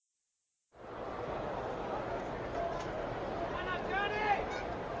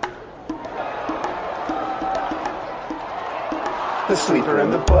The sleeper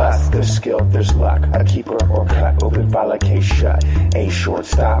and the bust. There's skill, there's luck. A keeper or cut. Open file, a case shut. A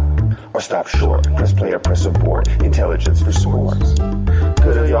shortstop or stop short. Press play or press abort. Intelligence for sports.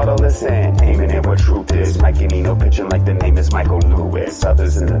 Good of y'all to listen. Aiming at what truth is. Mikey Nino pitching like the name is Michael Lewis.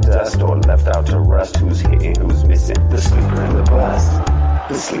 Others in the dust or left out to rust. Who's hitting, who's missing? The sleeper and the bust.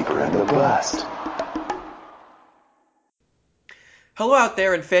 The sleeper and the bust. Hello out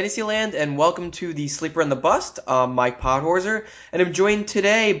there in Fantasyland, and welcome to the Sleeper and the Bust. I'm Mike Podhorzer, and I'm joined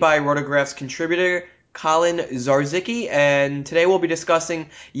today by Rotograph's contributor, Colin Zarzicki, and today we'll be discussing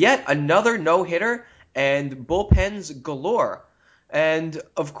yet another no-hitter and bullpens galore. And,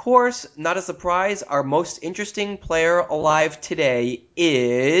 of course, not a surprise, our most interesting player alive today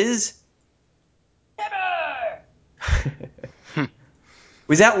is...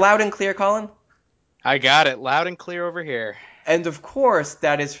 Was that loud and clear, Colin? I got it loud and clear over here. And of course,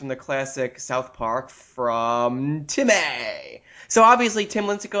 that is from the classic South Park from Timmy. So obviously, Tim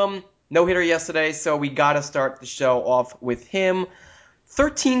Lincecum, no-hitter yesterday, so we got to start the show off with him.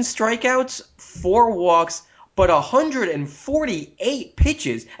 13 strikeouts, 4 walks, but 148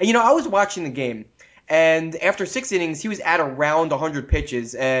 pitches. And, I was watching the game, and after 6 innings, he was at around 100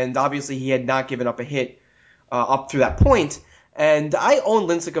 pitches, and obviously he had not given up a hit up through that point. And I own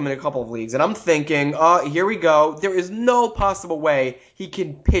Lincecum in a couple of leagues, and I'm thinking, here we go. There is no possible way he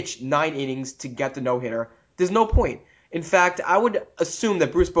can pitch 9 innings to get the no-hitter. There's no point. In fact, I would assume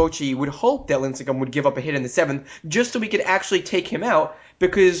that Bruce Bochy would hope that Lincecum would give up a hit in the 7th just so we could actually take him out,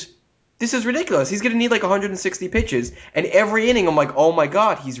 because this is ridiculous. He's going to need like 160 pitches, and every inning I'm like, oh my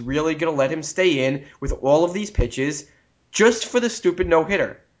god, he's really going to let him stay in with all of these pitches just for the stupid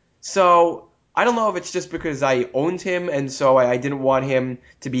no-hitter. So I don't know if it's just because I owned him and so I didn't want him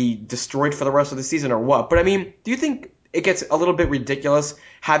to be destroyed for the rest of the season or what. But, I mean, do you think it gets a little bit ridiculous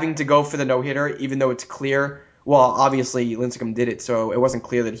having to go for the no-hitter even though it's clear? Well, obviously, Lincecum did it, so it wasn't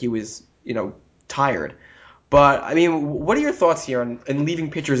clear that he was, tired. But, I mean, what are your thoughts here on leaving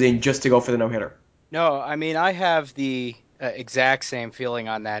pitchers in just to go for the no-hitter? No, I mean, I have the exact same feeling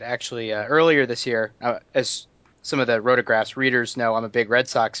on that. Actually, earlier this year, as some of the Rotographs readers know, I'm a big Red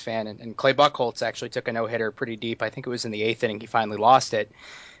Sox fan, and Clay Buchholz actually took a no-hitter pretty deep. I think it was in the 8th inning he finally lost it.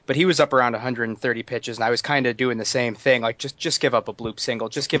 But he was up around 130 pitches, and I was kind of doing the same thing, like just give up a bloop single.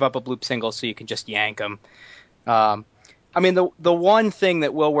 Just give up a bloop single so you can just yank him. I mean, the one thing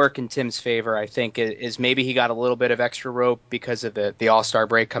that will work in Tim's favor, I think, is maybe he got a little bit of extra rope because of the All-Star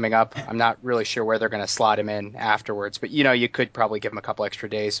break coming up. I'm not really sure where they're going to slot him in afterwards, but, you could probably give him a couple extra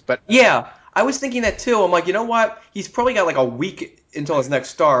days. But yeah, I was thinking that too. I'm like, you know what? He's probably got like a week until his next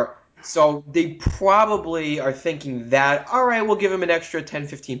start. So they probably are thinking that, all right, we'll give him an extra 10,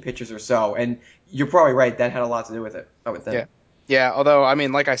 15 pitches or so. And you're probably right. That had a lot to do with it, I would think. yeah. Although, I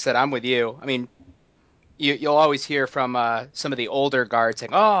mean, like I said, I'm with you. I mean, you'll always hear from some of the older guards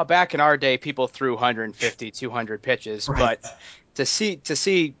saying, "Oh, back in our day, people threw 150, 200 pitches." Right. But to see,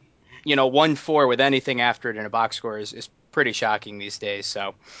 1-4 with anything after it in a box score is pretty shocking these days.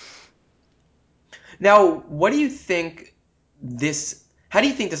 So Now, what do you think how do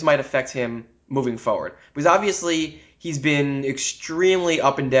you think this might affect him moving forward? Because obviously he's been extremely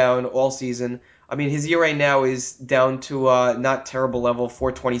up and down all season. I mean, his ERA now is down to a not terrible level,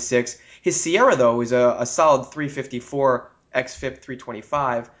 4.26. His Sierra, though, is a solid 3.54, xFIP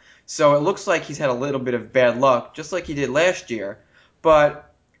 3.25. So it looks like he's had a little bit of bad luck, just like he did last year.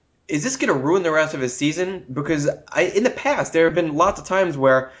 But is this going to ruin the rest of his season? Because in the past, there have been lots of times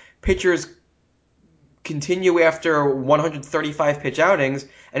where pitchers continue after 135 pitch outings,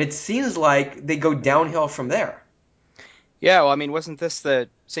 and it seems like they go downhill from there. yeah, well, I mean, wasn't this the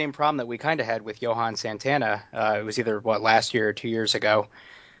same problem that we kind of had with Johan Santana? It was either last year or 2 years ago.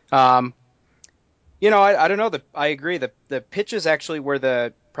 Um, I don't know. I agree. The pitches actually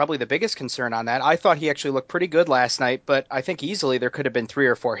were probably the biggest concern on that. I thought he actually looked pretty good last night, but I think easily there could have been 3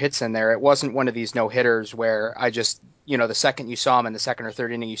 or 4 hits in there. It wasn't one of these no hitters where I just, the second you saw him in the 2nd or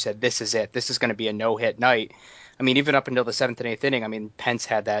 3rd inning, you said, this is it. This is going to be a no hit night. I mean, even up until the 7th and 8th inning, I mean, Pence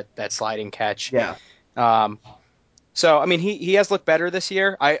had that sliding catch. Yeah. Um, so, I mean, he has looked better this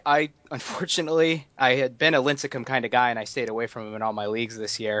year. I unfortunately, I had been a Lincecum kind of guy, and I stayed away from him in all my leagues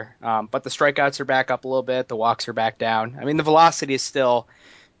this year. But the strikeouts are back up a little bit. The walks are back down. I mean, the velocity is still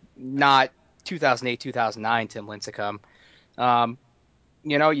not 2008, 2009 Tim Lincecum. Um,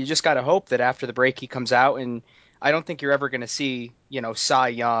 you just got to hope that after the break he comes out, and I don't think you're ever going to see, Cy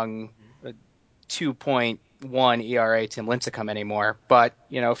Young, 2.1 ERA Tim Lincecum anymore. But,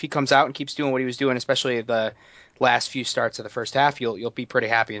 if he comes out and keeps doing what he was doing, especially the last few starts of the first half, you'll be pretty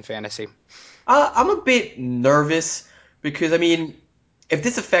happy in fantasy. I'm a bit nervous because, I mean, if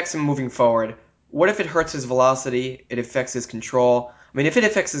this affects him moving forward, what if it hurts his velocity? It affects his control. I mean, if it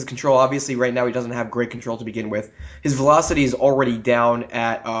affects his control, obviously right now he doesn't have great control to begin with. His velocity is already down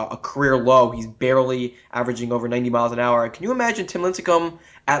at a career low. He's barely averaging over 90 miles an hour. Can you imagine Tim Lincecum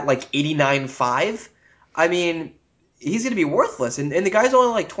at like 89.5? I mean, he's going to be worthless. And the guy's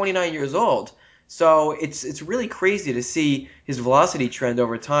only like 29 years old. So it's really crazy to see his velocity trend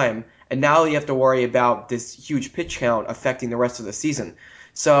over time. And now you have to worry about this huge pitch count affecting the rest of the season.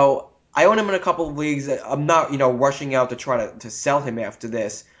 So I own him in a couple of leagues. I'm not, rushing out to try to sell him after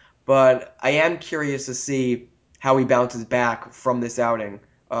this, but I am curious to see how he bounces back from this outing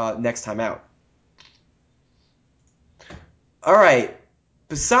next time out. All right.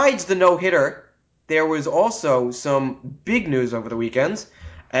 Besides the no-hitter, there was also some big news over the weekends,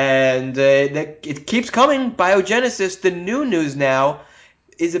 and it keeps coming. Biogenesis, the new news now,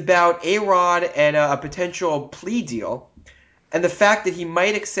 is about A-Rod and a potential plea deal, and the fact that he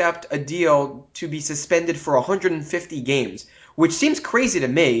might accept a deal to be suspended for 150 games, which seems crazy to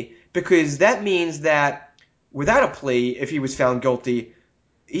me because that means that without a plea, if he was found guilty,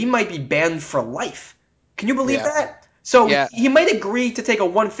 he might be banned for life. Can you believe Yeah. that? So Yeah. he might agree to take a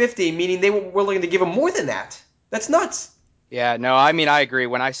 150, meaning they were willing to give him more than that. That's nuts. Yeah, no, I mean, I agree.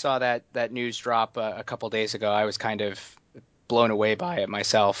 When I saw that news drop a couple days ago, I was kind of blown away by it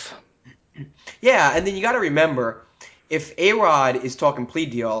myself. Yeah, and then you got to remember, if A-Rod is talking plea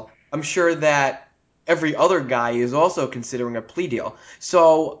deal, I'm sure that every other guy is also considering a plea deal.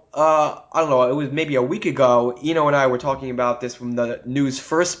 So, I don't know, it was maybe a week ago, Eno and I were talking about this when the news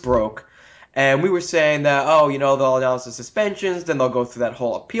first broke, and we were saying that, they'll announce the suspensions, then they'll go through that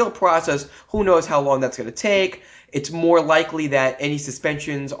whole appeal process. Who knows how long that's going to take? It's more likely that any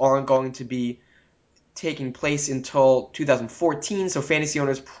suspensions aren't going to be taking place until 2014, so fantasy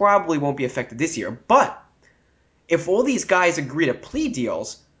owners probably won't be affected this year. But if all these guys agree to plea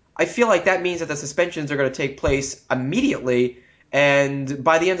deals, I feel like that means that the suspensions are going to take place immediately, and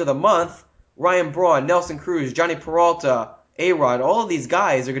by the end of the month, Ryan Braun, Nelson Cruz, Johnny Peralta, A-Rod, all of these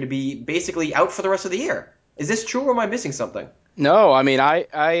guys are going to be basically out for the rest of the year. Is this true or am I missing something? No, I mean,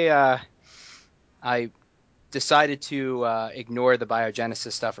 I decided to ignore the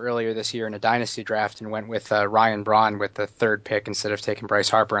biogenesis stuff earlier this year in a dynasty draft and went with Ryan Braun with the third pick instead of taking Bryce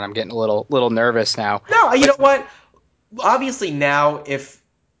Harper, and I'm getting a little nervous now. No, you But know what? Obviously now, if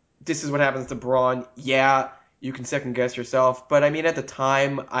this is what happens to Braun, yeah, you can second guess yourself. But I mean, at the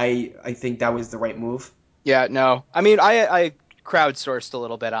time, I think that was the right move. yeah, no, I mean, I crowdsourced a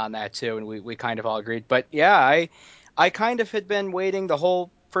little bit on that too, and we kind of all agreed. But yeah, I kind of had been waiting the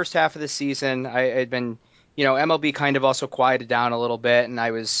whole first half of the season. I had been, MLB kind of also quieted down a little bit, and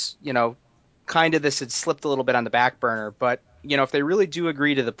I was, kind of this had slipped a little bit on the back burner. But if they really do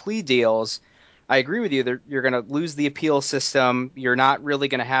agree to the plea deals, I agree with you. You're going to lose the appeal system. You're not really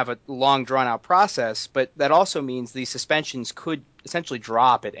going to have a long drawn out process. But that also means these suspensions could essentially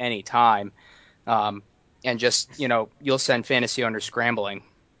drop at any time. Um, and just, you'll send fantasy owners scrambling.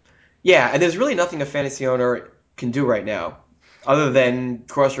 Yeah, and there's really nothing a fantasy owner can do right now other than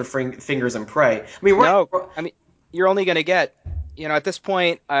cross your fingers and pray. I mean, right? No, I mean, you're only going to get, at this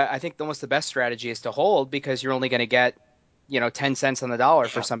point, I think almost the best strategy is to hold because you're only going to get, 10 cents on the dollar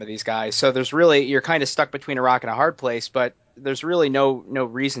for some of these guys. So you're kind of stuck between a rock and a hard place, but there's really no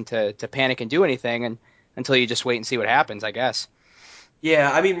reason to panic and do anything until you just wait and see what happens, I guess.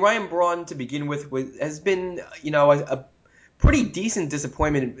 Yeah, I mean, Ryan Braun to begin with has been, a pretty decent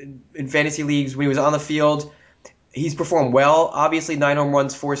disappointment in fantasy leagues when he was on the field. He's performed well. Obviously, 9 home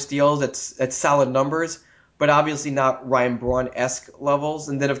runs, 4 steals. That's solid numbers, but obviously not Ryan Braun-esque levels.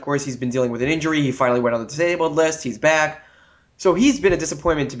 And then, of course, he's been dealing with an injury. He finally went on the disabled list. He's back. So he's been a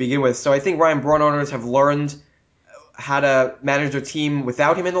disappointment to begin with. So I think Ryan Braun owners have learned how to manage their team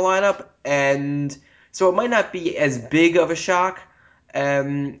without him in the lineup, and so it might not be as big of a shock.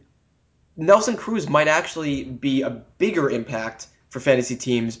 Um, Nelson Cruz might actually be a bigger impact for fantasy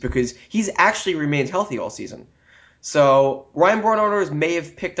teams because he's actually remained healthy all season. So Ryan Braun owners may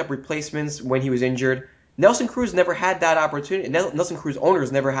have picked up replacements when he was injured. Nelson Cruz never had that opportunity. Nelson Cruz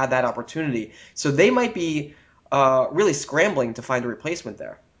owners never had that opportunity. So they might be really scrambling to find a replacement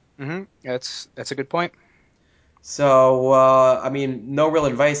there. That's a good point. So, I mean, no real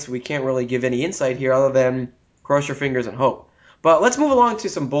advice. We can't really give any insight here other than cross your fingers and hope. But let's move along to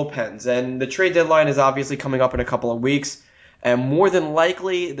some bullpens. And the trade deadline is obviously coming up in a couple of weeks. And more than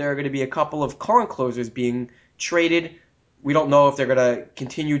likely, there are going to be a couple of current closers being traded. We don't know if they're going to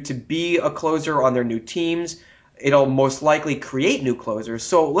continue to be a closer on their new teams. It'll most likely create new closers.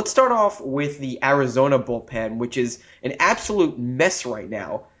 So let's start off with the Arizona bullpen, which is an absolute mess right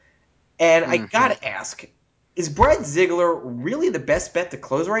now. And I Hmm gotta ask, Is Brad Ziegler really the best bet to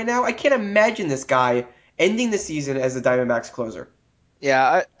close right now? I can't imagine this guy ending the season as the Diamondbacks closer.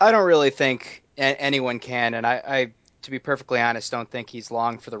 Yeah, I don't really think anyone can, and to be perfectly honest, don't think he's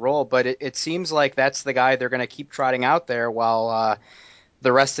long for the role. But it seems like that's the guy they're going to keep trotting out there while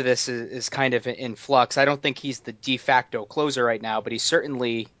the rest of this is kind of in flux. I don't think he's the de facto closer right now, but he's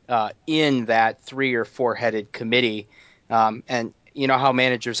certainly in that three or four headed committee. And you know how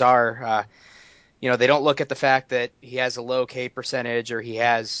managers are. They don't look at the fact that he has a low K percentage or he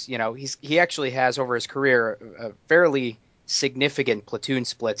has, he actually has over his career a fairly significant platoon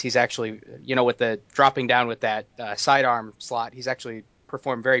splits. He's actually, with the dropping down with that sidearm slot, he's actually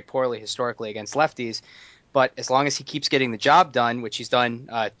performed very poorly historically against lefties. But as long as he keeps getting the job done, which he's done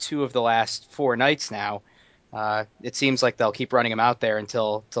two of the last four nights now, it seems like they'll keep running him out there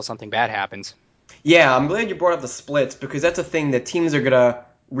until something bad happens. Yeah, I'm glad you brought up the splits because that's a thing that teams are gonna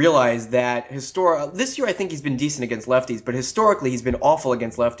realize that this year I think he's been decent against lefties, but historically he's been awful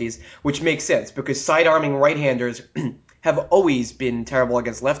against lefties, which makes sense because side-arming right-handers have always been terrible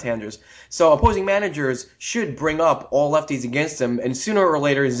against left-handers. So opposing managers should bring up all lefties against him, and sooner or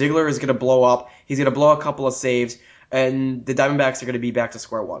later Ziegler is gonna blow up. He's gonna blow a couple of saves, and the Diamondbacks are gonna be back to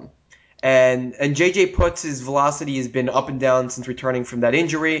square one. And JJ Putz's velocity has been up and down since returning from that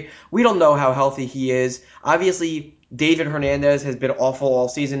injury. We don't know how healthy he is. Obviously, David Hernandez has been awful all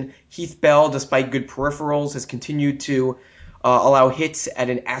season. Heath Bell, despite good peripherals, has continued to allow hits at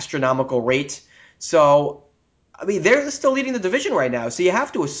an astronomical rate. So, I mean, they're still leading the division right now. So you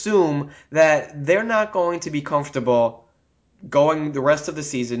have to assume that they're not going to be comfortable going the rest of the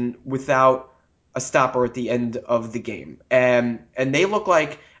season without a stopper at the end of the game. And they look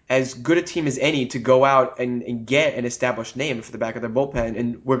like as good a team as any to go out and get an established name for the back of their bullpen,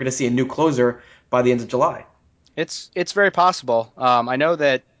 and we're going to see a new closer by the end of July. It's very possible. I know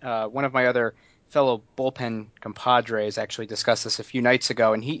that one of my other fellow bullpen compadres actually discussed this a few nights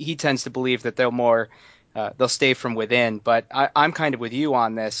ago, and he tends to believe that they'll stay from within. But I'm kind of with you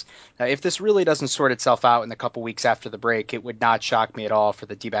on this. If this really doesn't sort itself out in the couple weeks after the break, it would not shock me at all for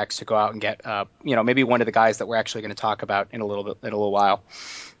the D-backs to go out and get maybe one of the guys that we're actually going to talk about in a little while.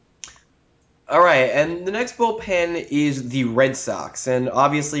 All right, and the next bullpen is the Red Sox, and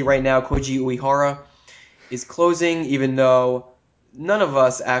obviously right now Koji Uehara is closing, even though none of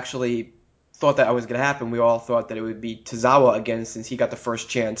us actually thought that was going to happen. We all thought that it would be Tozawa again since he got the first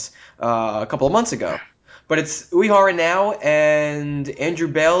chance a couple of months ago. But it's Uehara now, and Andrew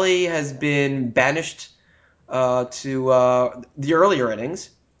Bailey has been banished to the earlier innings.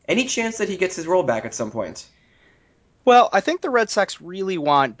 Any chance that he gets his role back at some point? Well, I think the Red Sox really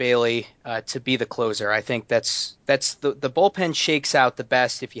want Bailey to be the closer. I think that's the bullpen shakes out the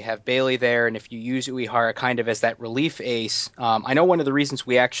best if you have Bailey there, and if you use Uehara kind of as that relief ace. I know one of the reasons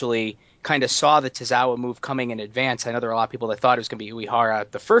we actually kind of saw the Tozawa move coming in advance. I know there are a lot of people that thought it was going to be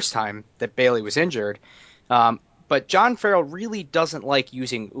Uehara the first time that Bailey was injured. But John Farrell really doesn't like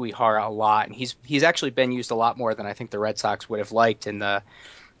using Uehara a lot, and he's actually been used a lot more than I think the Red Sox would have liked in the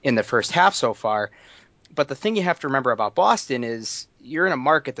first half so far. But the thing you have to remember about Boston is you're in a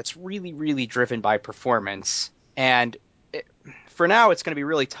market that's really, really driven by performance. And for now, it's going to be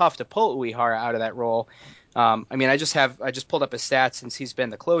really tough to pull Uehara out of that role. I mean, I just pulled up his stats since he's been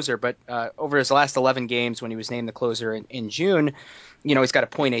the closer, but over his last 11 games when he was named the closer in June, he's got a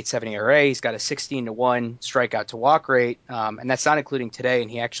 .87 ERA, he's got a 16-1 strikeout to walk rate, and that's not including today.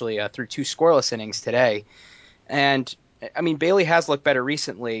 And he actually threw two scoreless innings today. And I mean, Bailey has looked better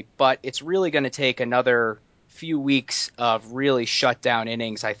recently, but it's really going to take another few weeks of really shut down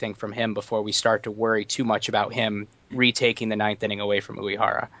innings, I think, from him before we start to worry too much about him retaking the ninth inning away from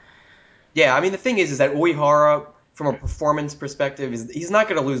Uehara. Yeah, I mean the thing is that Uehara, from a performance perspective, is he's not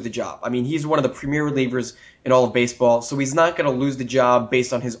going to lose the job. I mean he's one of the premier relievers in all of baseball, so he's not going to lose the job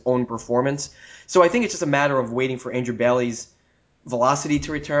based on his own performance. So I think it's just a matter of waiting for Andrew Bailey's velocity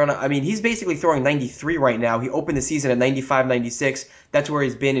to return. I mean he's basically throwing 93 right now. He opened the season at 95, 96. That's where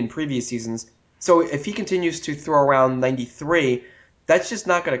he's been in previous seasons. So if he continues to throw around 93, that's just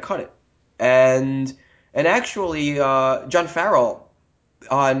not going to cut it. And and actually, John Farrell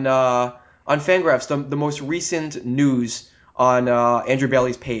on Fangraphs, the most recent news on Andrew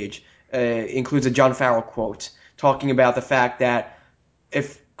Bailey's page includes a John Farrell quote talking about the fact that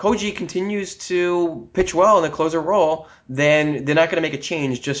if Koji continues to pitch well in the closer role, then they're not going to make a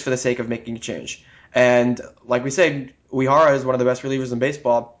change just for the sake of making a change. And like we said, Uehara is one of the best relievers in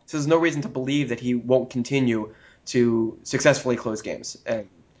baseball, so there's no reason to believe that he won't continue to successfully close games. And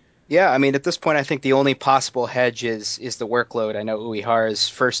Yeah, I mean, at this point, I think the only possible hedge is the workload. I know Uehara's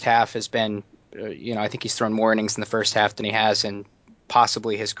first half has been, I think he's thrown more innings in the first half than he has in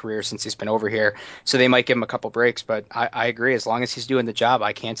possibly his career since he's been over here. So they might give him a couple breaks, but I agree. As long as he's doing the job,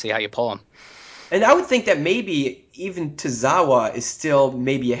 I can't see how you pull him. And I would think that maybe even Tozawa is still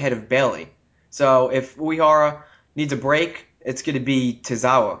maybe ahead of Bailey. So if Uehara needs a break, it's going to be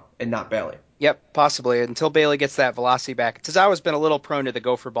Tozawa and not Bailey. Yep, possibly until Bailey gets that velocity back. Tozawa's been a little prone to the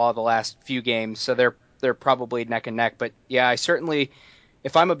gopher ball the last few games, so they're probably neck and neck. But yeah, I certainly,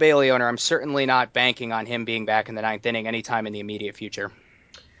 if I'm a Bailey owner, I'm certainly not banking on him being back in the ninth inning anytime in the immediate future.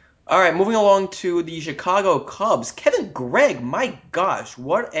 All right, moving along to the Chicago Cubs. Kevin Gregg, my gosh,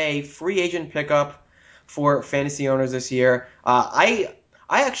 what a free agent pickup for fantasy owners this year. I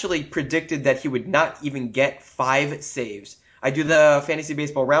actually predicted that he would not even get 5 saves. I do the Fantasy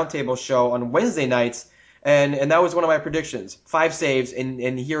Baseball Roundtable show on Wednesday nights, and that was one of my predictions. 5 saves,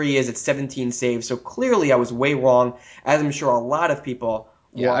 and here he is at 17 saves. So clearly I was way wrong, as I'm sure a lot of people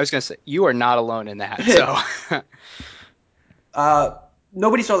Yeah, were. I was gonna say you are not alone in that. So Uh,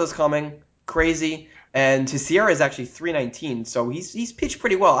 Nobody saw this coming. Crazy. And his Sierra is actually 319, so he's pitched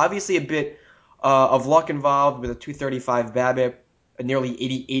pretty well. Obviously, a bit of luck involved with a 235 BABIP, a nearly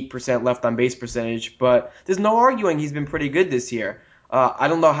 88% left on base percentage, but there's no arguing he's been pretty good this year. I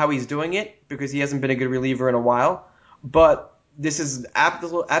don't know how he's doing it because he hasn't been a good reliever in a while, but this is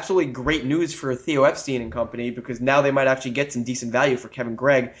absolutely great news for Theo Epstein and company because now they might actually get some decent value for Kevin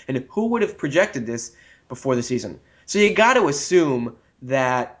Gregg. And who would have projected this before the season? So you got to assume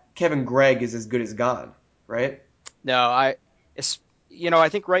that Kevin Gregg is as good as gone, right? no, it's, I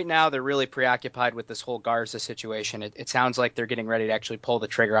think right now they're really preoccupied with this whole Garza situation. It sounds like they're getting ready to actually pull the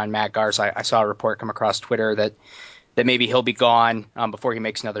trigger on Matt Garza. I saw a report come across Twitter that maybe he'll be gone before he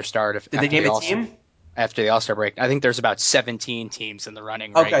makes another start Did they name a team? after the All-Star break. I think there's about 17 teams in the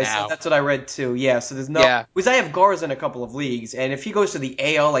running right Okay, so now. that's what I read too. Yeah, so there's no Yeah, because I have Garza in a couple of leagues, and if he goes to the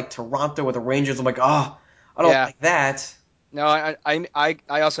AL like Toronto with the Rangers, I'm like, oh, I don't yeah. like that. No, I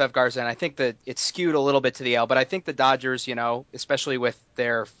also have Garza, and I think that it's skewed a little bit to the L, but I think the Dodgers, especially with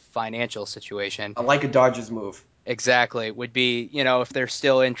their financial situation, I like a Dodgers move. exactly, would be, if they're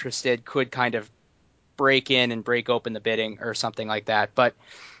still interested, could kind of break in and break open the bidding or something like that. But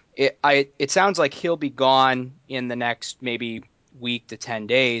it sounds like he'll be gone in the next maybe week to 10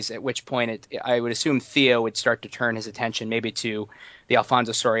 days, at which point I would assume Theo would start to turn his attention maybe to the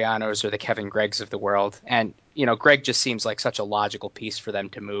Alfonso Sorianos or the Kevin Greggs of the world. And, Greg just seems like such a logical piece for them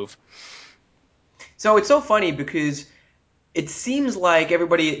to move. So it's so funny because it seems like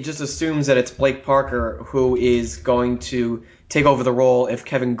everybody just assumes that it's Blake Parker who is going to take over the role if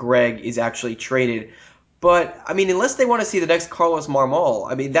Kevin Gregg is actually traded. But I mean, unless they want to see the next Carlos Marmol,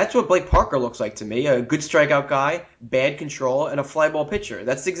 I mean, that's what Blake Parker looks like to me—a good strikeout guy, bad control, and a fly ball pitcher.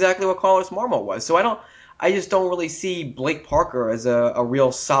 That's exactly what Carlos Marmol was. So I just don't really see Blake Parker as a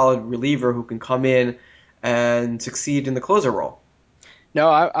real solid reliever who can come in and succeed in the closer role. No,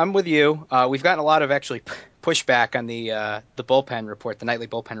 I'm with you. We've gotten a lot of actually pushback on the bullpen report, the nightly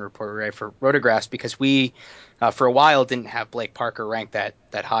bullpen report, right, for Rotographs because we, for a while, didn't have Blake Parker ranked that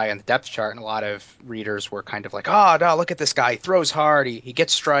high on the depth chart, and a lot of readers were kind of like, "Oh no, look at this guy! He throws hard. He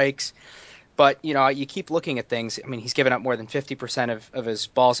gets strikes." But you keep looking at things. I mean, he's given up more than 50% of his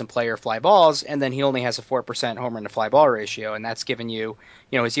balls in play are fly balls, and then he only has a 4% homer to fly ball ratio, and that's given you,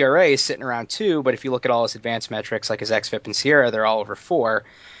 his ERA is sitting around 2. But if you look at all his advanced metrics like his xFIP and Sierra, they're all over 4.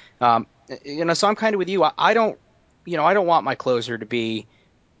 Um, so I'm kind of with you. I don't, I don't want my closer to be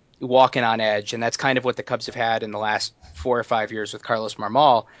walking on edge, and that's kind of what the Cubs have had in the last 4 or 5 years with Carlos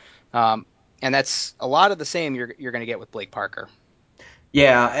Marmol. Um, and that's a lot of the same you're going to get with Blake Parker.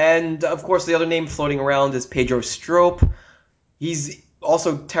 Yeah, and of course the other name floating around is Pedro Strop. He's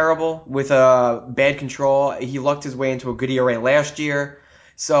also terrible with bad control. He lucked his way into a good ERA last year,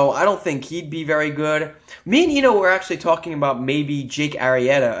 so I don't think he'd be very good. Me and Eno were actually talking about maybe Jake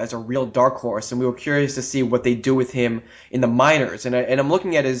Arrieta as a real dark horse, and we were curious to see what they do with him in the minors. And I'm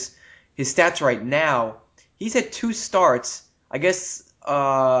looking at his stats right now. He's had 2 starts. I guess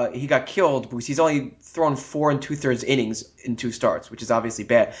he got killed because he's only thrown 4 2/3 innings in 2 starts, which is obviously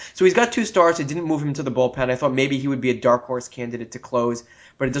bad. So he's got 2 starts. It didn't move him to the bullpen. I thought maybe he would be a dark horse candidate to close,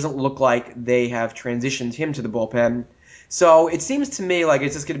 but it doesn't look like they have transitioned him to the bullpen. So it seems to me like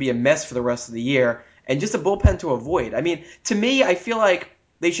it's just going to be a mess for the rest of the year and just a bullpen to avoid. I mean, to me, I feel like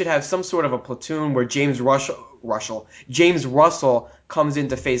they should have some sort of a platoon where James Russell comes in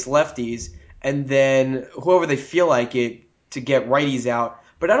to face lefties, and then whoever they feel like it to get righties out.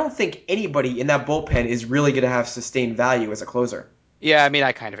 But I don't think anybody in that bullpen is really going to have sustained value as a closer. Yeah, I mean,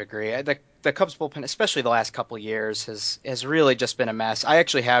 I kind of agree. The Cubs bullpen, especially the last couple of years, has really just been a mess. I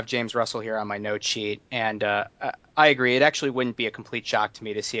actually have James Russell here on my note sheet, and I agree. It actually wouldn't be a complete shock to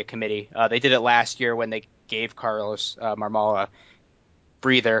me to see a committee. They did it last year when they gave Carlos Marmol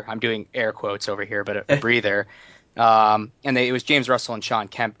breather. I'm doing air quotes over here, but a breather. It was James Russell and Sean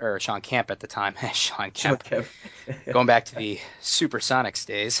Kemp at the time. Sean Sean Kemp, Kemp. going back to the Supersonics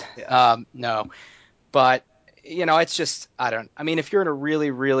days. Yeah. No, but it's just I mean, if you're in a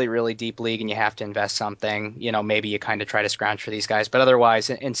really, really, really deep league and you have to invest something, maybe you kind of try to scrounge for these guys. But otherwise,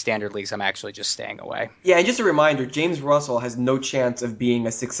 in standard leagues, I'm actually just staying away. Yeah, and just a reminder, James Russell has no chance of being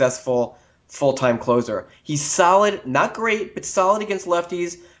a successful full-time closer. He's solid, not great, but solid against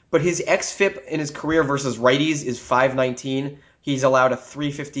lefties, but his xFIP in his career versus righties is 519. He's allowed a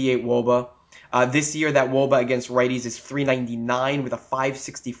 358 WOBA. This year, that WOBA against righties is 399 with a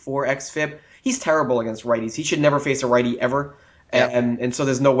 564 xFIP. He's terrible against righties. He should never face a righty ever, Yeah. and so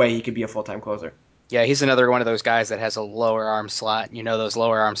there's no way he could be a full-time closer. Yeah, he's another one of those guys that has a lower arm slot. Those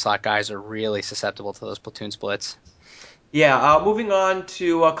lower arm slot guys are really susceptible to those platoon splits. Yeah, moving on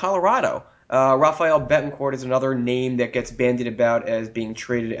to Colorado. Rafael Betancourt is another name that gets bandied about as being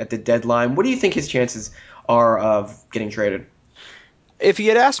traded at the deadline. What do you think his chances are of getting traded? If you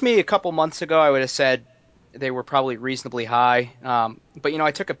had asked me a couple months ago, I would have said they were probably reasonably high. But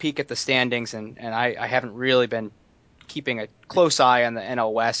I took a peek at the standings, and I haven't really been keeping a close eye on the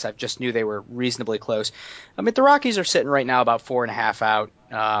NL West. I just knew they were reasonably close. I mean, the Rockies are sitting right now about 4.5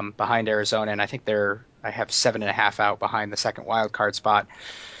 out behind Arizona, and I think I have 7.5 out behind the second wild card spot.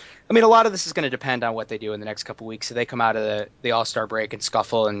 I mean, a lot of this is going to depend on what they do in the next couple weeks. So they come out of the All-Star break and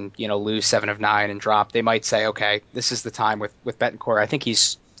scuffle and lose 7 of 9 and drop. They might say, okay, this is the time with Betancourt. I think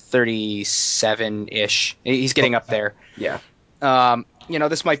he's 37-ish. He's getting up there. Yeah.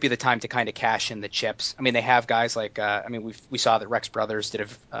 This might be the time to kind of cash in the chips. I mean, they have guys like, we saw that Rex Brothers did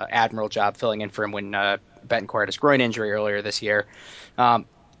an admirable job filling in for him when Betancourt had his groin injury earlier this year. But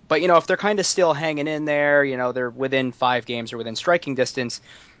if they're kind of still hanging in there, they're within 5 games or within striking distance.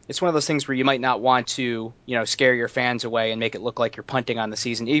 It's one of those things where you might not want to, scare your fans away and make it look like you're punting on the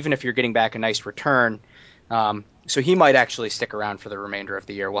season, even if you're getting back a nice return. So he might actually stick around for the remainder of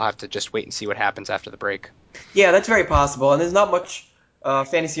the year. We'll have to just wait and see what happens after the break. Yeah, that's very possible, and there's not much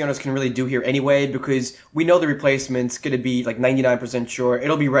fantasy owners can really do here anyway because we know the replacement's going to be like 99% sure.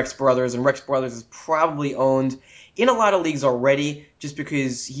 It'll be Rex Brothers, and Rex Brothers is probably owned in a lot of leagues already just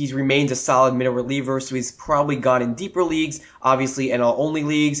because he's remained a solid middle reliever, so he's probably gone in deeper leagues, obviously NL-only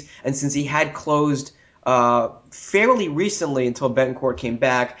leagues, and since he had closed fairly recently until Betancourt came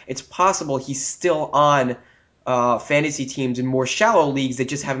back, it's possible he's still on fantasy teams in more shallow leagues that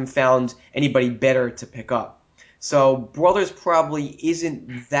just haven't found anybody better to pick up. So Brothers probably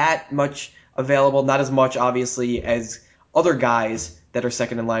isn't that much available, not as much obviously as other guys that are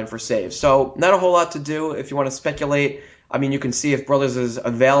second in line for saves. So not a whole lot to do if you want to speculate. I mean, you can see if Brothers is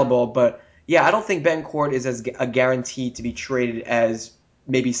available, but yeah, I don't think Betancourt is as a guarantee to be traded as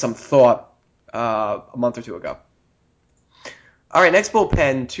maybe some thought a month or two ago. All right, next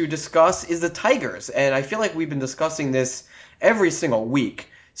bullpen to discuss is the Tigers, and I feel like we've been discussing this every single week.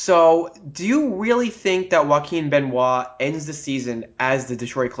 So, do you really think that Joaquin Benoit ends the season as the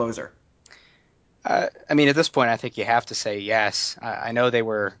Detroit closer? I mean, at this point, I think you have to say yes. I know they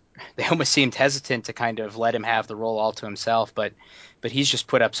almost seemed hesitant to kind of let him have the role all to himself, but he's just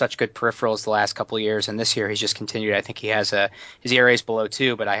put up such good peripherals the last couple of years, and this year he's just continued. I think he has his ERA is below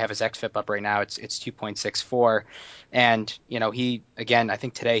 2, but I have his xFIP up right now. It's 2.64, and he again, I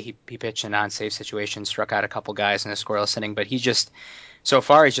think today he pitched a non-save situation, struck out a couple guys in a scoreless inning, but so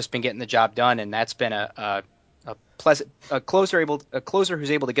far he's just been getting the job done, and that's been a closer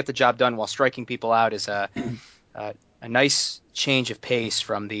who's able to get the job done while striking people out is a nice change of pace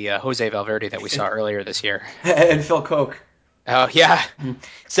from the Jose Valverde that we saw earlier this year. And Phil Koch. Oh yeah,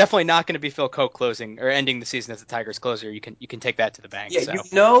 it's definitely not going to be Phil Koch closing or ending the season as the Tigers closer. You can take that to the bank. Yeah,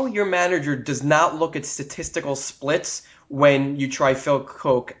 So. your manager does not look at statistical splits when you try Phil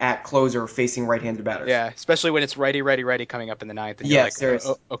Koch at closer facing right-handed batters. Yeah, especially when it's righty coming up in the ninth, and you're like,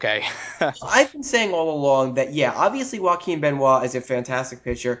 oh, okay. I've been saying all along that, yeah, obviously Joaquin Benoit is a fantastic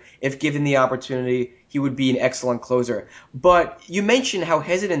pitcher. If given the opportunity, he would be an excellent closer. But you mentioned how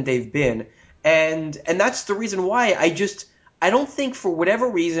hesitant they've been, and that's the reason why I don't think, for whatever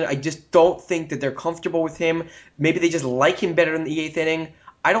reason, I just don't think that they're comfortable with him. Maybe they just like him better in the 8th inning.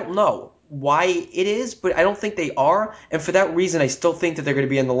 I don't know why it is, but I don't think they are. And for that reason, I still think that they're going to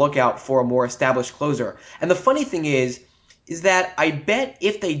be on the lookout for a more established closer. And the funny thing is that I bet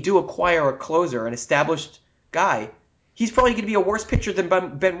if they do acquire a closer, an established guy, he's probably going to be a worse pitcher than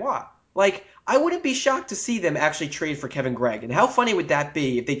Benoit. Like, I wouldn't be shocked to see them actually trade for Kevin Gregg. And how funny would that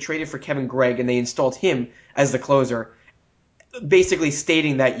be if they traded for Kevin Gregg and they installed him as the closer, basically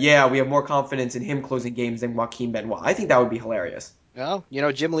stating that, yeah, we have more confidence in him closing games than Joaquin Benoit. I think that would be hilarious. Well,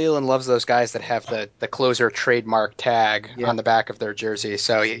 Jim Leyland loves those guys that have the closer trademark tag Yeah. on the back of their jersey,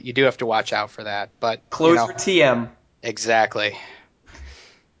 so you do have to watch out for that. But, Closer TM. exactly.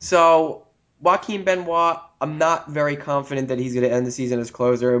 So Joaquin Benoit, I'm not very confident that he's going to end the season as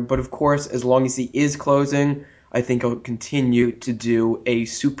closer, but of course, as long as he is closing, I think he'll continue to do a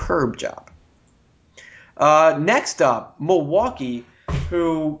superb job. Next up, Milwaukee,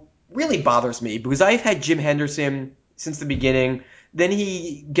 who really bothers me because I've had Jim Henderson since the beginning. Then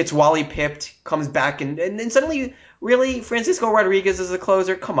he gets Wally pipped, comes back, and then suddenly, really, Francisco Rodriguez is a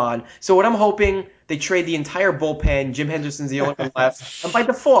closer? Come on. So what I'm hoping, they trade the entire bullpen. Jim Henderson's the only one left. And by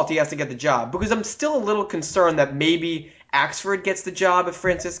default, he has to get the job because I'm still a little concerned that maybe Axford gets the job if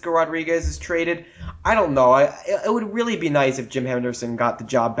Francisco Rodriguez is traded. I don't know. It would really be nice if Jim Henderson got the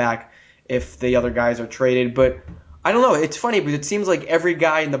job back if the other guys are traded. But I don't know. It's funny because it seems like every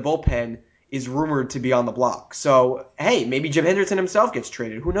guy in the bullpen is rumored to be on the block. So, hey, maybe Jim Henderson himself gets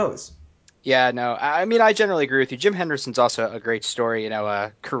traded. Who knows? Yeah, no, I mean, I generally agree with you. Jim Henderson's also a great story,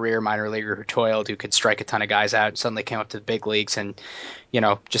 a career minor leaguer who toiled, who could strike a ton of guys out, and suddenly came up to the big leagues and,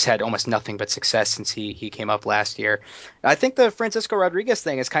 just had almost nothing but success since he came up last year. I think the Francisco Rodriguez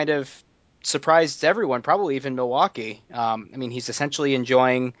thing has kind of surprised everyone, probably even Milwaukee. I mean, he's essentially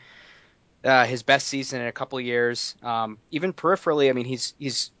enjoying his best season in a couple of years. Even peripherally, I mean, he's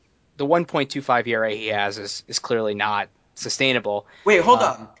the 1.25 ERA he has is clearly not sustainable. Wait, hold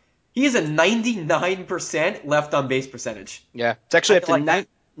Uh, on. He has a 99% left on base percentage. Yeah, it's actually How up do you to like that?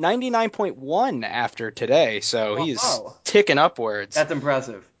 99.1 after today, so he's Oh, ticking upwards. that's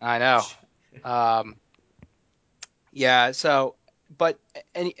impressive. I know. Um, yeah, so, but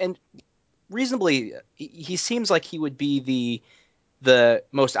and reasonably, he seems like he would be the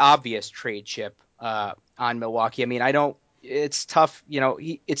most obvious trade chip on Milwaukee. I mean, I don't. It's tough,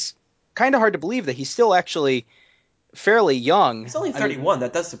 it's kind of hard to believe that he's still actually fairly young. He's only I mean, 31.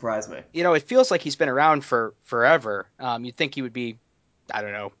 That does surprise me. it feels like he's been around for forever. You'd think he would be, I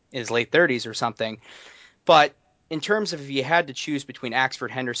don't know, in his late 30s or something. But in terms of if you had to choose between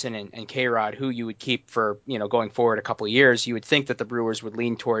Axford Henderson and K-Rod, who you would keep for, going forward a couple of years, you would think that the Brewers would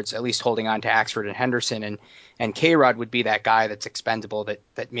lean towards at least holding on to Axford and Henderson, and K-Rod would be that guy that's expendable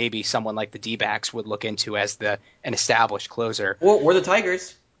that maybe someone like the D-backs would look into as an established closer. Or the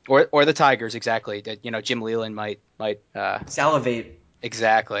Tigers. Or the Tigers, exactly. That, Jim Leyland might Salivate.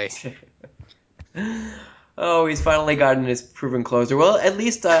 exactly. Oh, he's finally gotten his proven closer. Well, at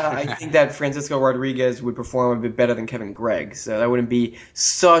least I think that Francisco Rodriguez would perform a bit better than Kevin Gregg, so that wouldn't be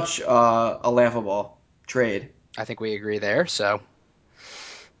such a laughable trade. I think we agree there. So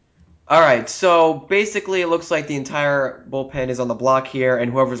All right, so basically, it looks like the entire bullpen is on the block here,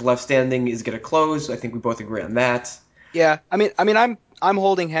 and whoever's left standing is going to close. I think we both agree on that. yeah, I mean, I'm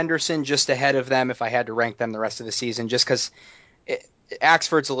holding Henderson just ahead of them if I had to rank them the rest of the season, just because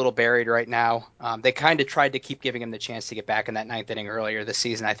Axford's a little buried right now. They kind of tried to keep giving him the chance to get back in that ninth inning earlier this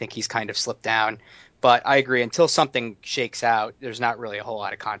season. I think he's kind of slipped down, but I agree. Until something shakes out, there's not really a whole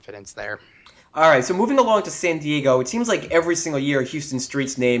lot of confidence there. All right, so moving along to San Diego, it seems like every single year Houston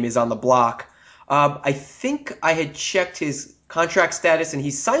Street's name is on the block. I think I had checked his contract status, and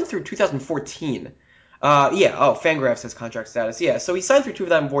he's signed through 2014. Yeah, oh, Fangraphs has contract status. Yeah, so he signed through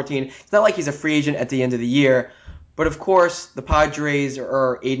 2014. It's not like he's a free agent at the end of the year. But of course, the Padres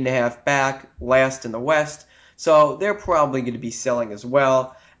are 8.5 back, last in the West, so they're probably going to be selling as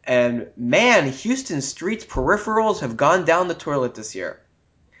well. And man, Houston Street's peripherals have gone down the toilet this year.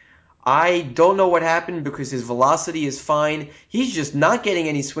 I don't know what happened because his velocity is fine. He's just not getting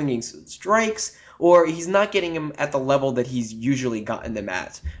any swinging strikes, or he's not getting them at the level that he's usually gotten them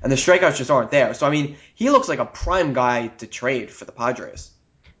at. And the strikeouts just aren't there. So, I mean, he looks like a prime guy to trade for the Padres.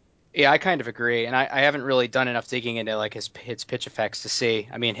 Yeah, I kind of agree, and I haven't really done enough digging into like his pitch effects to see.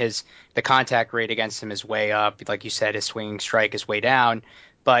 I mean, the contact rate against him is way up, like you said. His swinging strike is way down,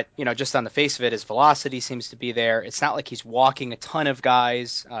 but just on the face of it, his velocity seems to be there. It's not like he's walking a ton of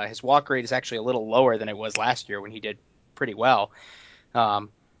guys. His walk rate is actually a little lower than it was last year when he did pretty well. Um,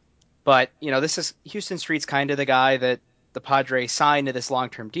 but this is Houston Street's kind of the guy that the Padres signed to this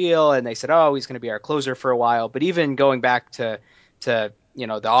long-term deal, and they said, "Oh, he's going to be our closer for a while." But even going back to the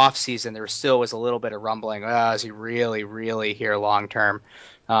off season, there still was a little bit of rumbling. Oh, is he really, really here long term?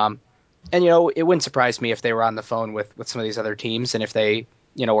 Um, and it wouldn't surprise me if they were on the phone with some of these other teams, and if they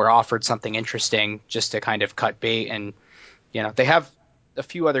were offered something interesting just to kind of cut bait. And they have a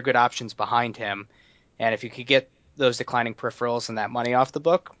few other good options behind him, and if you could get those declining peripherals and that money off the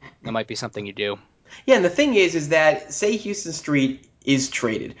book, that might be something you do. Yeah, and the thing is that say Houston Street is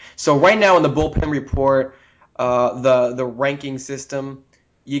traded. So right now in the bullpen report, the ranking system,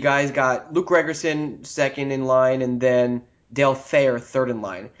 you guys got Luke Gregerson second in line, and then Dale Thayer third in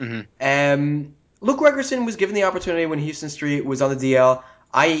line. Hmm. Luke Gregerson was given the opportunity when Houston Street was on the DL.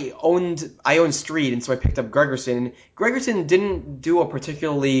 I owned Street, and so I picked up Gregerson. Gregerson didn't do a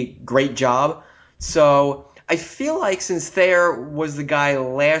particularly great job, so I feel like since Thayer was the guy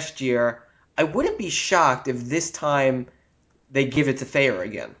last year, I wouldn't be shocked if this time they give it to Thayer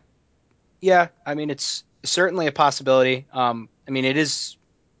again. Yeah, I mean it's certainly a possibility. I mean it is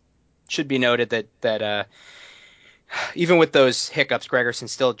should be noted that even with those hiccups, Gregerson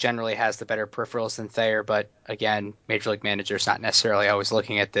still generally has the better peripherals than Thayer. But again, Major League Manager's not necessarily always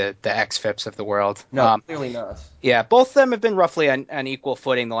looking at the xFIPs of the world. No, clearly not. Yeah, both of them have been roughly on equal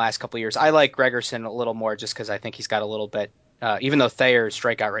footing the last couple of years. I like Gregerson a little more just because I think he's got a little bit. Even though Thayer's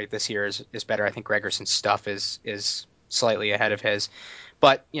strikeout rate this year is better, I think Gregerson's stuff is slightly ahead of his.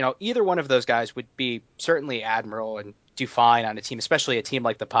 But either one of those guys would be certainly admirable and do fine on a team, especially a team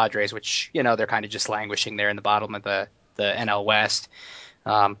like the Padres, which they're kind of just languishing there in the bottom of the NL West.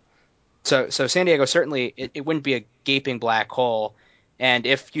 Um, so San Diego certainly it wouldn't be a gaping black hole. And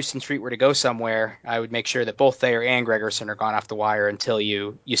if Houston Street were to go somewhere, I would make sure that both Thayer and Gregerson are gone off the wire until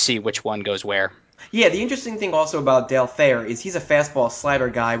you see which one goes where. Yeah, the interesting thing also about Dale Thayer is he's a fastball slider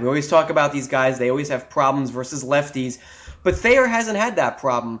guy. We always talk about these guys, they always have problems versus lefties, but Thayer hasn't had that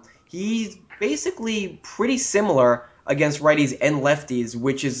problem. He's basically pretty similar against righties and lefties,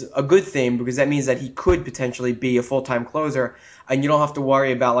 which is a good thing because that means that he could potentially be a full-time closer, and you don't have to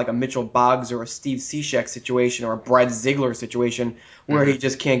worry about like a Mitchell Boggs or a Steve Cishek situation or a Brad Ziegler situation where he Hmm.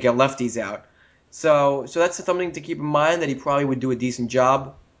 just can't get lefties out. So that's something to keep in mind that he probably would do a decent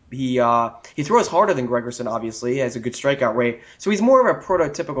job. He throws harder than Gregerson, obviously. He has a good strikeout rate. So he's more of a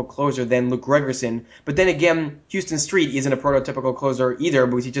prototypical closer than Luke Gregerson. But then again, Houston Street isn't a prototypical closer either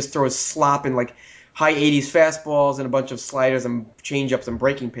because he just throws slop and like high 80s fastballs and a bunch of sliders and changeups and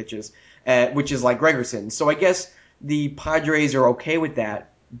breaking pitches, which is like Gregerson. So I guess the Padres are okay with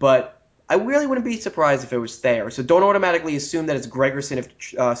that. But I really wouldn't be surprised if it was Thayer. So don't automatically assume that it's Gregerson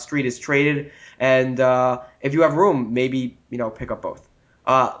if Street is traded. And if you have room, maybe pick up both.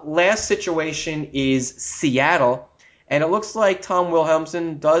 Last situation is Seattle, and it looks like Tom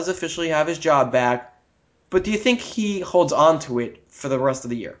Wilhelmsen does officially have his job back. But do you think he holds on to it for the rest of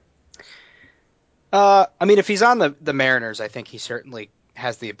the year? I mean, if he's on the Mariners, I think he certainly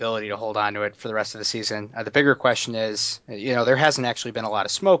has the ability to hold on to it for the rest of the season. The bigger question is, there hasn't actually been a lot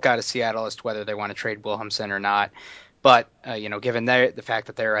of smoke out of Seattle as to whether they want to trade Wilhelmsen or not. But given the fact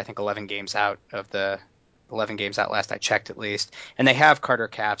that they're, I think, 11 games out of the 11 games out last I checked at least, and they have Carter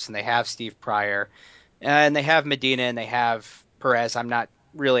Capps and they have Steve Pryor and they have Medina and they have Perez. I'm not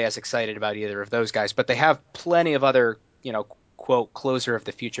really as excited about either of those guys, but they have plenty of other, quote closer of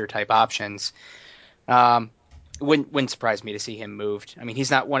the future type options. Um, wouldn't surprise me to see him moved. I mean,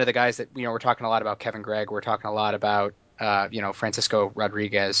 he's not one of the guys that we're talking a lot about Kevin Gregg. We're talking a lot about Francisco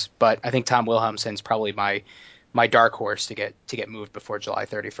Rodriguez, but I think Tom Wilhelmsen's probably my dark horse to get moved before July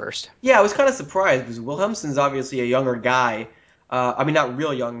 31st. Yeah, I was kind of surprised because Wilhelmsen's obviously a younger guy. I mean, not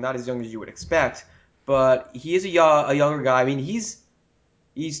real young, not as young as you would expect, but he is a younger guy. I mean,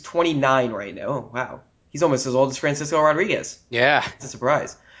 he's 29 right now. Oh, wow. He's almost as old as Francisco Rodriguez. Yeah, It's a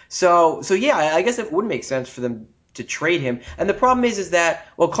surprise. So yeah, I guess it would make sense for them to trade him. And the problem is that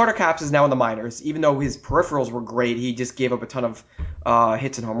well, Carter Capps is now in the minors. Even though his peripherals were great, he just gave up a ton of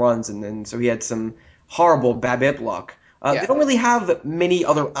hits and home runs, and so he had some horrible BABIP luck. They yeah. don't really have many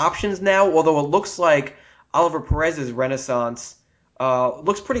other options now, although it looks like Oliver Perez's renaissance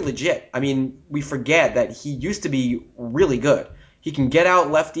looks pretty legit. I mean, we forget that he used to be really good. He can get out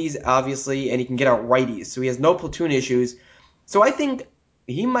lefties, obviously, and he can get out righties, so he has no platoon issues. So I think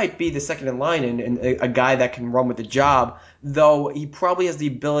he might be the second in line and a guy that can run with the job, though he probably has the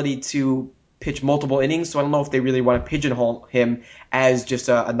ability to pitch multiple innings, so I don't know if they really want to pigeonhole him as just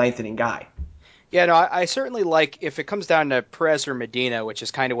a ninth inning guy. Yeah, no, I certainly like if it comes down to Perez or Medina, which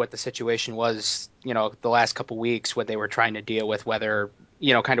is kind of what the situation was, the last couple weeks when they were trying to deal with whether,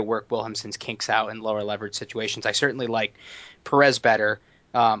 kind of work Wilhelmsen's kinks out in lower leverage situations. I certainly like Perez better.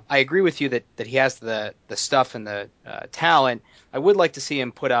 I agree with you that he has the stuff and the talent. I would like to see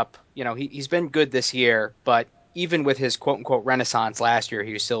him put up, he's been good this year, but even with his quote unquote renaissance last year,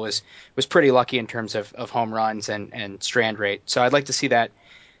 he still was pretty lucky in terms of home runs and strand rate. So I'd like to see that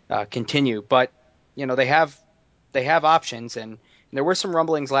continue. But they have options, and there were some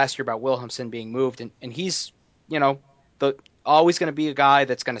rumblings last year about Wilhelmsen being moved, and he's you know the always going to be a guy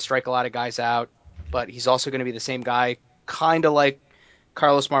that's going to strike a lot of guys out, but he's also going to be the same guy, kind of like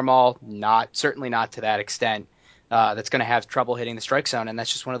Carlos Marmol, not certainly not to that extent. That's going to have trouble hitting the strike zone, and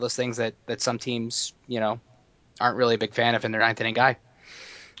that's just one of those things that some teams aren't really a big fan of in their ninth inning guy.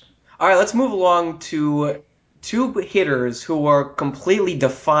 All right, let's move along to two hitters who are completely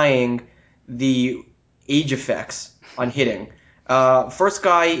defying the age effects on hitting. First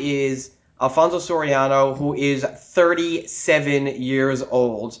guy is Alfonso Soriano, who is 37 years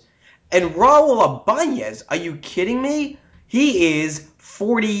old. And Raul Ibanez, are you kidding me? He is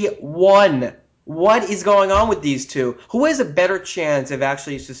 41. What is going on with these two? Who has a better chance of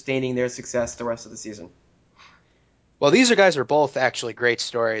actually sustaining their success the rest of the season? Well, these guys are both actually great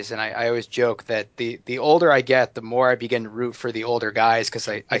stories, and I always joke that the older I get, the more I begin to root for the older guys because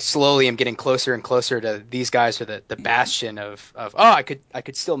I slowly am getting closer and closer to these guys are the bastion of I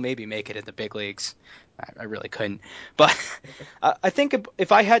could still maybe make it in the big leagues. I really couldn't, but I think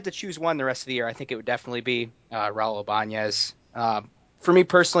if I had to choose one the rest of the year, I think it would definitely be Raul Ibanez. For me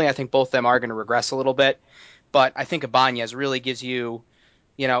personally, I think both of them are going to regress a little bit, but I think Ibanez really gives you,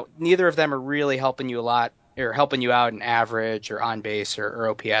 neither of them are really helping you a lot or helping you out in average or on base or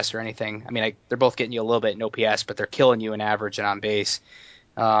OPS or anything. I mean, they're both getting you a little bit in OPS, but they're killing you in average and on base.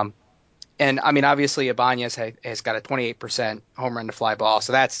 And I mean, obviously, Ibanez has got a 28% home run to fly ball,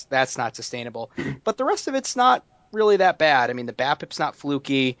 so that's not sustainable. But the rest of it's not really that bad. I mean, the BABIP's not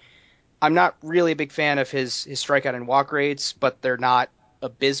fluky. I'm not really a big fan of his strikeout and walk rates, but they're not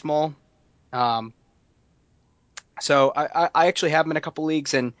abysmal. Um, so I actually have him in a couple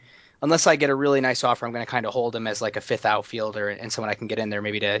leagues, and unless I get a really nice offer, I'm going to kind of hold him as like a fifth outfielder and someone I can get in there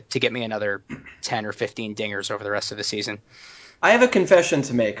maybe to get me another 10 or 15 dingers over the rest of the season. I have a confession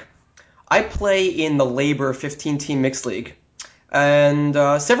to make. I play in the Labor 15-team mixed league. And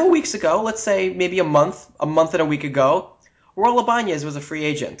several weeks ago, let's say maybe a month and a week ago, Raul Ibanez was a free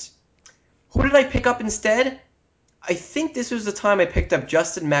agent. Who did I pick up instead? I think this was the time I picked up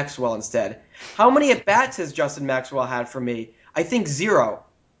Justin Maxwell instead. How many at-bats has Justin Maxwell had for me? I think 0.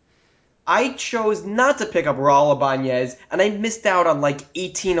 I chose not to pick up Raul Ibanez, and I missed out on like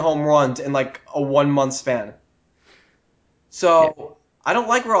 18 home runs in like a 1 month span. So I don't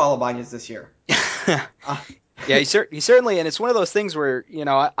like Raul Ibanez this year. Yeah, he certainly, and it's one of those things where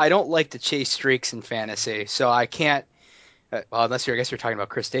I don't like to chase streaks in fantasy, so I can't. Well, I guess you're talking about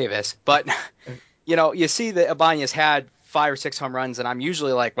Chris Davis, but you see that Ibanez had 5 or 6 home runs, and I'm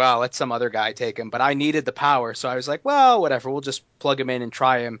usually like, well, let some other guy take him. But I needed the power, so I was like, well, whatever, we'll just plug him in and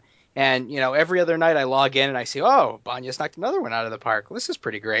try him. And every other night I log in and I see, oh, Ibanez knocked another one out of the park. Well, this is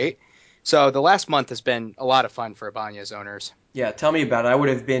pretty great. So the last month has been a lot of fun for Ibanez owners. Yeah, tell me about it. I would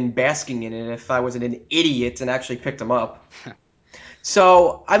have been basking in it if I wasn't an idiot and actually picked him up.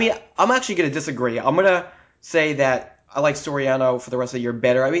 So, I mean, I'm actually going to disagree. I'm going to say that I like Soriano for the rest of the year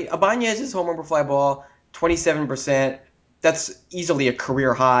better. I mean, Ibanez's home run per fly ball, 27%. That's easily a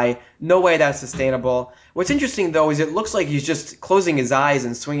career high. No way that's sustainable. What's interesting, though, is it looks like he's just closing his eyes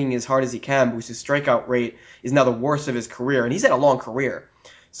and swinging as hard as he can because his strikeout rate is now the worst of his career. And he's had a long career.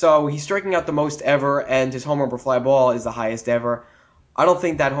 So he's striking out the most ever, and his home run per fly ball is the highest ever. I don't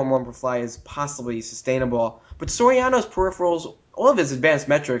think that home run per fly is possibly sustainable. But Soriano's peripherals, all of his advanced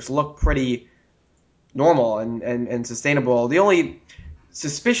metrics look pretty normal and sustainable. The only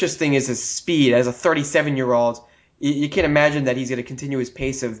suspicious thing is his speed. As a 37-year-old, you can't imagine that he's going to continue his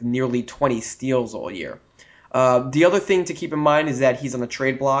pace of nearly 20 steals all year. The other thing to keep in mind is that he's on the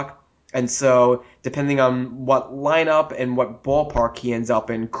trade block. And so, depending on what lineup and what ballpark he ends up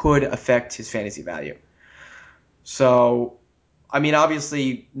in, could affect his fantasy value. So, I mean,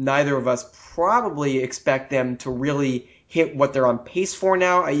 obviously, neither of us probably expect them to really hit what they're on pace for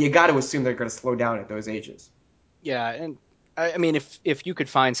now. You got to assume they're going to slow down at those ages. Yeah, and I mean, if you could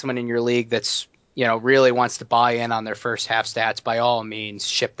find someone in your league that's really wants to buy in on their first half stats, by all means,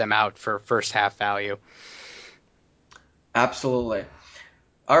 ship them out for first half value. Absolutely.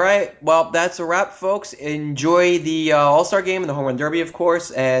 All right, well, that's a wrap, folks. Enjoy the All-Star Game and the Home Run Derby, of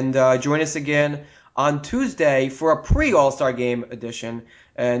course, and join us again on Tuesday for a pre-All-Star Game edition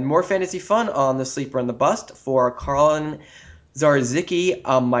and more fantasy fun on the Sleeper and the Bust. For Carlin Zarzicki,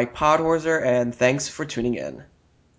 I'm Mike Podhorzer, and thanks for tuning in.